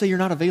get them to say you're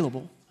not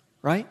available,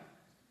 right?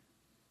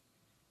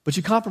 But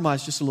you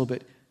compromise just a little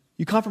bit.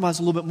 You compromise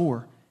a little bit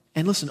more.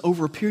 And listen,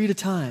 over a period of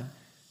time,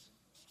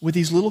 with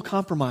these little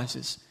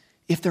compromises,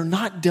 if they're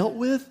not dealt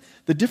with,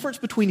 the difference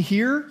between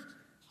here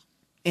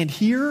and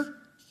here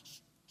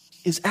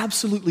is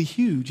absolutely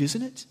huge,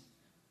 isn't it?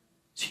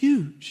 It's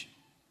huge.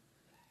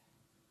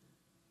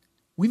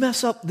 We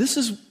mess up. This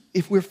is,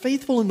 if we're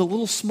faithful in the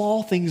little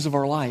small things of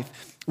our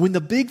life, when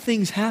the big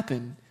things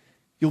happen,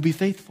 you'll be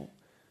faithful.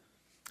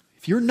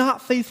 If you're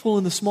not faithful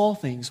in the small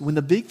things, when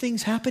the big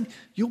things happen,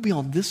 you'll be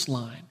on this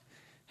line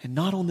and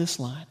not on this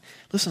line.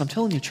 Listen, I'm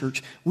telling you,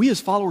 church, we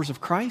as followers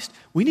of Christ,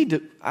 we need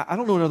to, I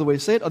don't know another way to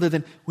say it other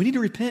than we need to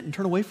repent and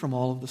turn away from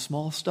all of the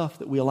small stuff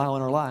that we allow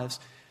in our lives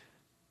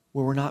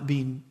where we're not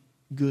being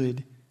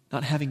good,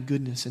 not having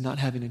goodness, and not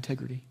having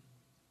integrity.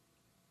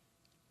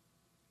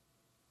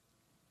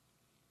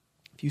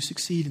 If you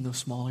succeed in those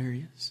small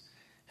areas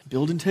and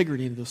build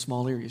integrity into those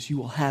small areas, you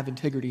will have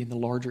integrity in the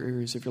larger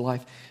areas of your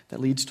life. That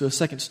leads to a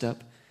second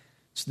step.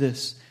 It's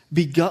this: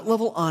 be gut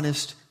level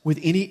honest with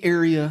any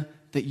area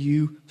that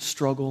you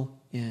struggle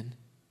in.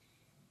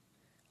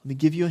 Let me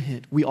give you a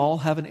hint. We all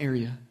have an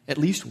area, at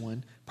least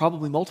one,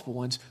 probably multiple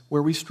ones,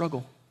 where we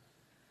struggle.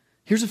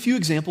 Here's a few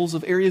examples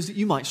of areas that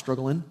you might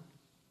struggle in.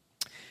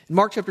 In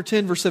Mark chapter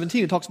 10, verse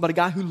 17, it talks about a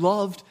guy who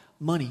loved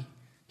money.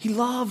 He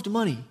loved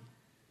money.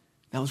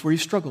 That was where he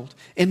struggled.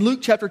 In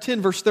Luke chapter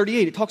 10, verse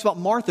 38, it talks about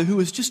Martha, who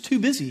was just too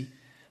busy.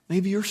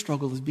 Maybe your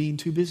struggle is being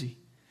too busy.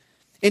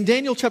 In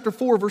Daniel chapter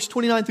 4, verse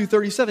 29 through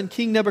 37,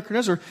 King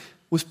Nebuchadnezzar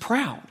was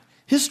proud.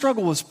 His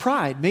struggle was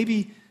pride.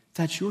 Maybe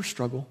that's your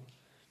struggle.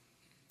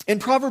 In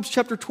Proverbs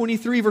chapter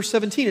 23, verse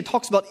 17, it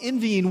talks about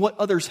envying what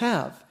others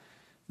have.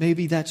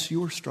 Maybe that's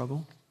your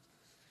struggle.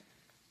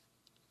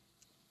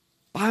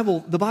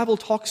 The Bible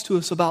talks to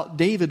us about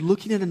David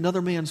looking at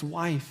another man's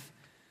wife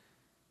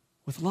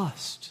with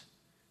lust.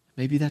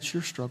 Maybe that's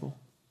your struggle.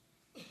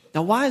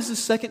 Now, why is this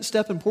second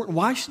step important?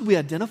 Why should we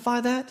identify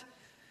that?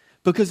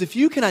 Because if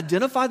you can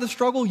identify the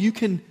struggle, you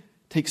can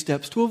take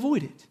steps to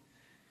avoid it.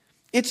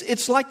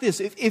 It's like this.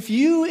 If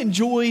you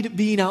enjoyed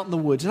being out in the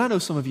woods, and I know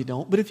some of you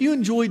don't, but if you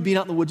enjoyed being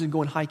out in the woods and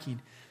going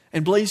hiking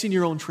and blazing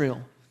your own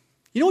trail,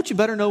 you know what you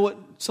better know what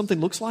something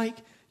looks like?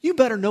 You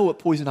better know what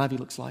poison ivy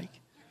looks like.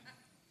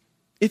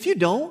 If you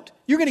don't,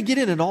 you're going to get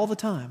in it all the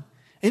time.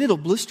 And it'll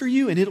blister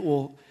you and it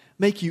will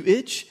make you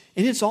itch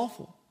and it's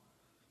awful.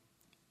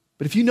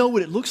 But if you know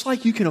what it looks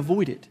like, you can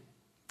avoid it.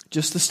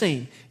 Just the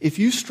same. If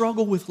you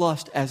struggle with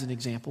lust, as an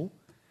example,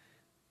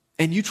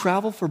 and you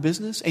travel for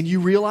business and you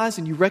realize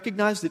and you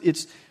recognize that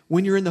it's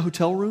when you're in the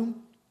hotel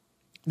room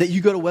that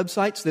you go to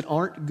websites that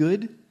aren't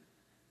good,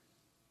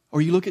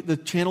 or you look at the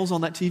channels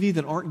on that TV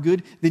that aren't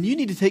good, then you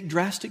need to take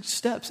drastic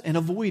steps and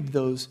avoid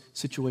those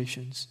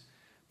situations.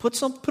 Put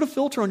a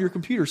filter on your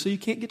computer so you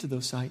can't get to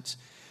those sites.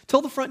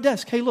 Tell the front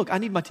desk, hey, look, I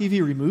need my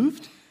TV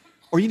removed,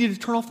 or you need to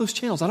turn off those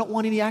channels. I don't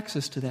want any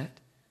access to that.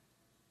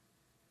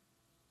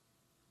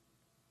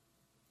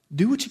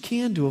 Do what you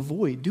can to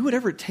avoid. Do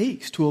whatever it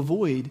takes to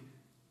avoid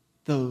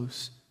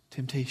those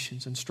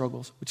temptations and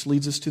struggles, which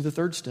leads us to the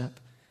third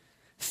step.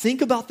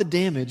 Think about the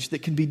damage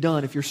that can be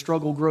done if your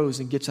struggle grows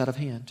and gets out of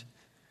hand.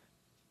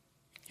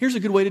 Here's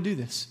a good way to do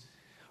this.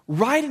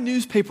 Write a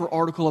newspaper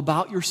article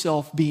about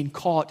yourself being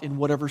caught in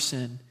whatever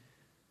sin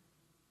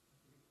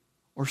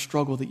or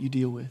struggle that you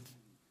deal with.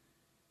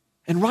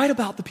 And write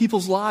about the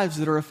people's lives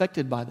that are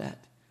affected by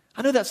that.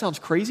 I know that sounds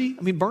crazy.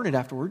 I mean, burn it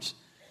afterwards.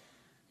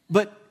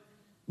 But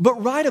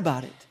write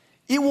about it.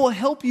 It will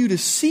help you to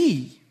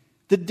see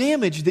the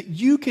damage that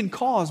you can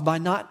cause by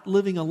not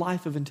living a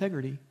life of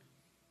integrity.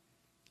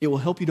 It will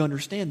help you to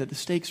understand that the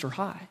stakes are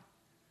high.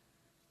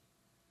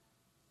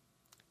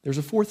 There's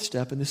a fourth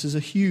step, and this is a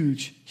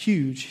huge,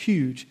 huge,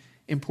 huge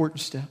important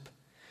step.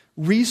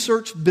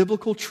 Research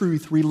biblical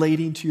truth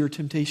relating to your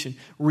temptation,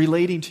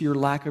 relating to your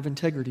lack of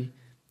integrity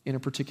in a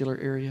particular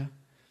area.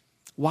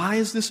 Why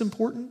is this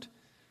important?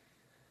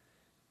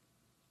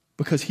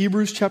 Because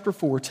Hebrews chapter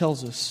 4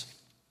 tells us.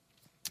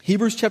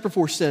 Hebrews chapter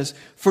 4 says,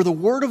 "For the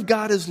word of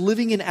God is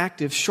living and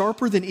active,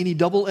 sharper than any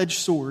double-edged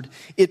sword.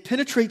 It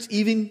penetrates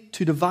even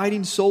to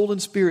dividing soul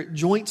and spirit,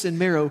 joints and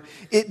marrow.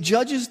 It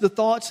judges the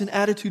thoughts and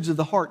attitudes of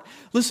the heart."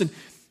 Listen,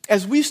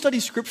 as we study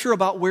Scripture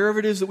about wherever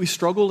it is that we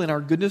struggle in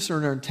our goodness or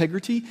in our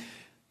integrity,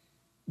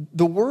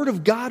 the word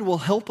of God will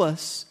help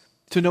us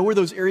to know where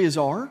those areas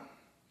are.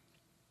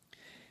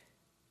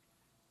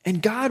 And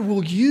God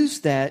will use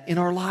that in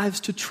our lives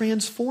to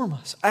transform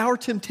us. Our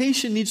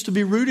temptation needs to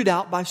be rooted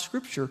out by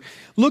Scripture.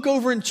 Look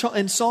over in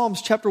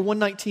Psalms chapter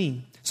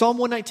 119. Psalm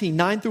 119,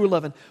 9 through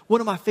 11.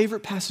 One of my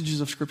favorite passages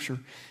of Scripture.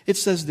 It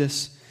says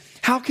this: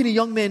 "How can a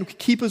young man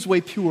keep his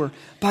way pure?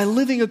 By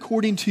living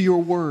according to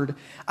your word.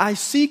 I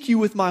seek you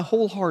with my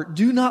whole heart.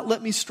 Do not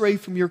let me stray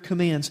from your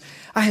commands.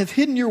 I have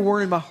hidden your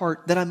word in my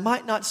heart that I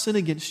might not sin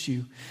against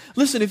you."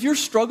 Listen, if you're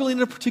struggling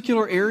in a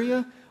particular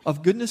area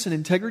of goodness and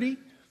integrity,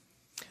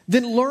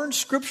 then learn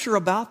Scripture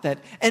about that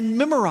and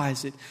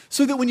memorize it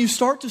so that when you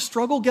start to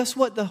struggle, guess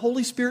what? The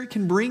Holy Spirit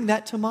can bring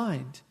that to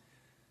mind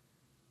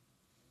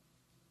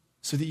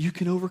so that you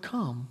can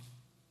overcome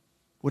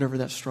whatever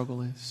that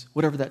struggle is,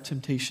 whatever that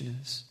temptation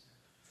is.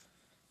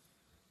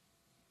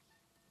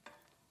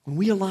 When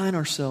we align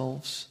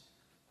ourselves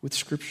with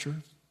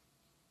Scripture,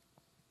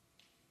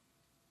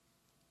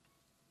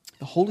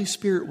 the Holy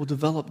Spirit will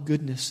develop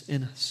goodness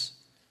in us.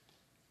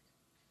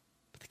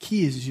 But the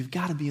key is you've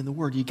got to be in the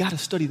Word. You've got to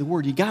study the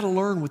Word. You've got to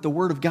learn what the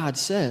Word of God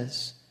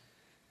says.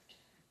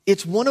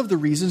 It's one of the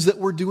reasons that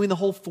we're doing the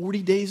whole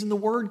 40 Days in the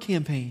Word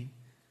campaign,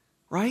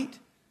 right?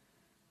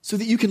 So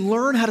that you can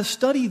learn how to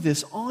study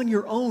this on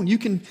your own. You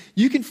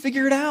can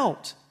figure it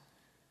out.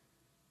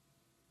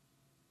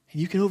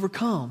 And you can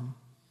overcome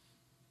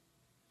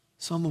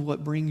some of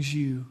what brings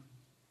you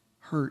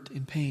hurt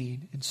and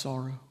pain and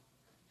sorrow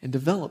and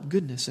develop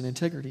goodness and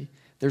integrity.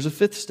 There's a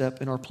fifth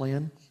step in our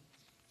plan.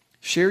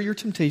 Share your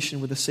temptation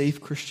with a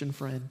safe Christian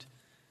friend.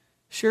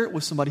 Share it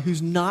with somebody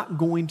who's not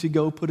going to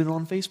go put it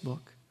on Facebook.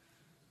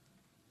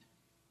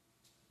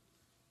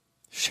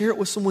 Share it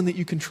with someone that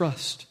you can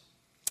trust.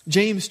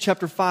 James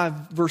chapter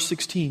 5, verse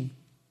 16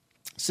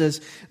 says,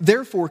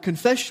 "Therefore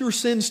confess your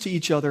sins to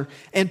each other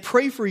and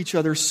pray for each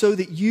other so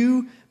that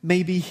you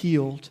may be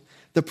healed.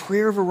 The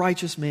prayer of a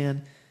righteous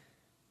man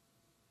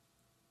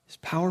is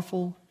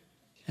powerful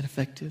and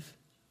effective."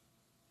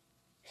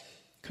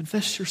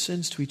 Confess your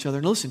sins to each other.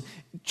 And listen,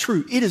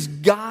 true, it is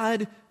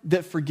God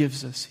that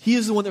forgives us. He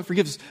is the one that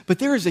forgives us. But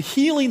there is a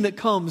healing that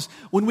comes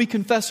when we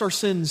confess our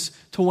sins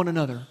to one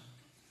another.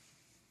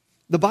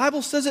 The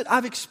Bible says it.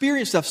 I've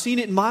experienced it. I've seen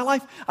it in my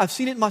life. I've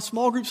seen it in my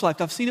small group's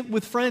life. I've seen it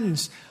with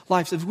friends'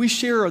 lives. As we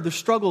share the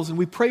struggles and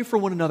we pray for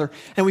one another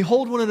and we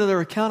hold one another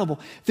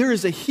accountable, there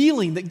is a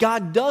healing that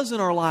God does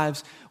in our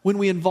lives when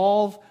we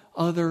involve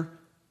other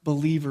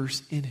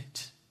believers in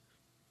it.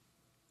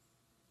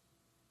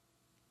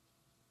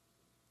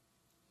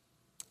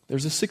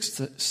 There's a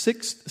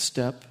sixth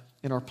step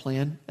in our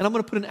plan, and I'm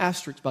going to put an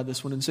asterisk by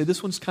this one and say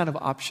this one's kind of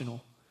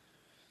optional.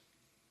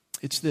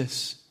 It's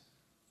this.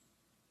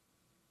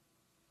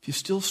 If you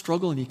still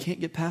struggle and you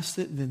can't get past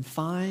it, then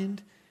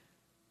find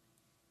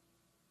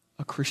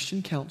a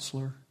Christian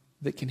counselor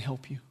that can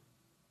help you.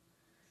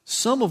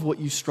 Some of what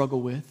you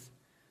struggle with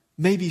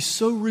may be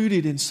so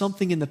rooted in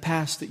something in the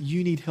past that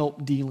you need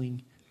help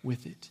dealing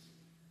with it.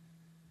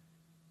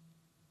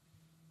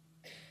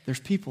 There's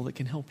people that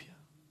can help you.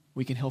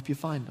 We can help you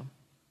find them.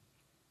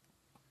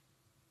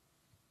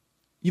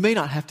 You may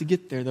not have to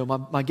get there, though.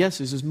 My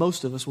guess is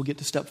most of us will get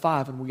to step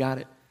 5 and we got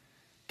it.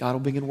 God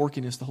will begin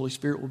working in us. The Holy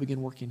Spirit will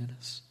begin working in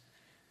us.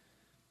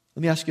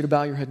 Let me ask you to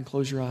bow your head and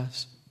close your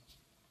eyes.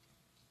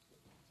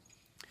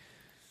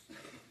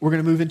 We're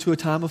going to move into a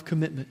time of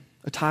commitment,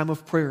 a time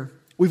of prayer.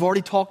 We've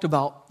already talked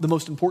about the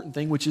most important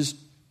thing, which is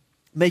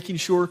making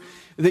sure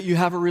that you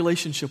have a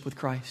relationship with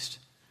Christ.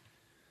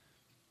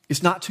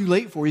 It's not too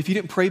late for you. If you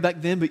didn't pray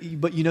back then,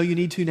 but you know you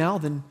need to now,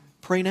 then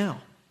pray now.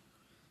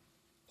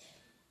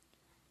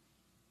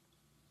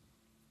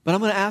 But I'm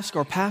going to ask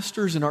our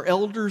pastors and our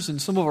elders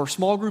and some of our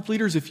small group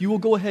leaders, if you will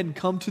go ahead and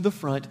come to the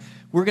front,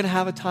 we're going to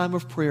have a time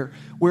of prayer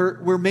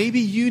where maybe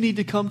you need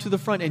to come to the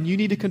front and you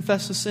need to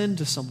confess a sin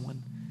to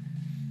someone.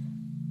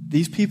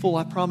 These people,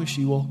 I promise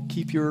you, will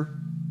keep your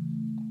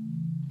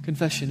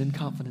confession in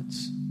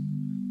confidence.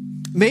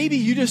 Maybe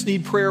you just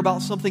need prayer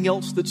about something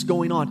else that's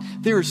going on.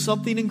 There is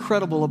something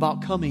incredible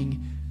about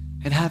coming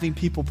and having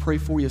people pray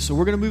for you. So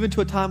we're going to move into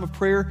a time of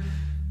prayer.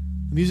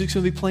 The music's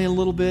going to be playing a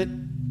little bit.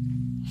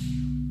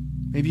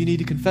 Maybe you need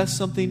to confess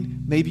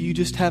something. Maybe you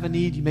just have a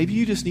need. Maybe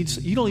you just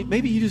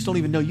maybe you just don't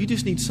even know. You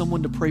just need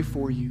someone to pray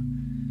for you.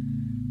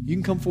 You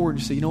can come forward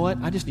and say, you know what?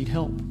 I just need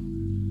help.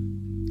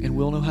 And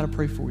we'll know how to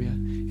pray for you.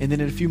 And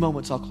then in a few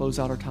moments, I'll close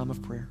out our time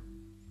of prayer.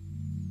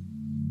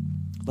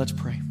 Let's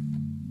pray.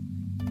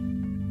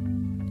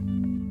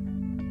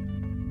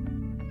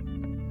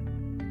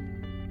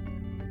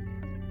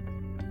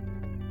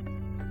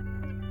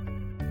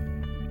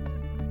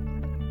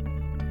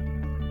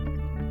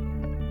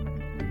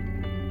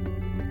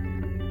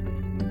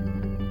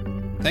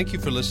 Thank you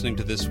for listening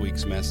to this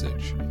week's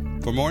message.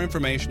 For more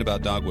information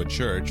about Dogwood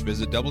Church,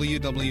 visit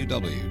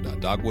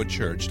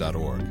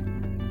www.dogwoodchurch.org.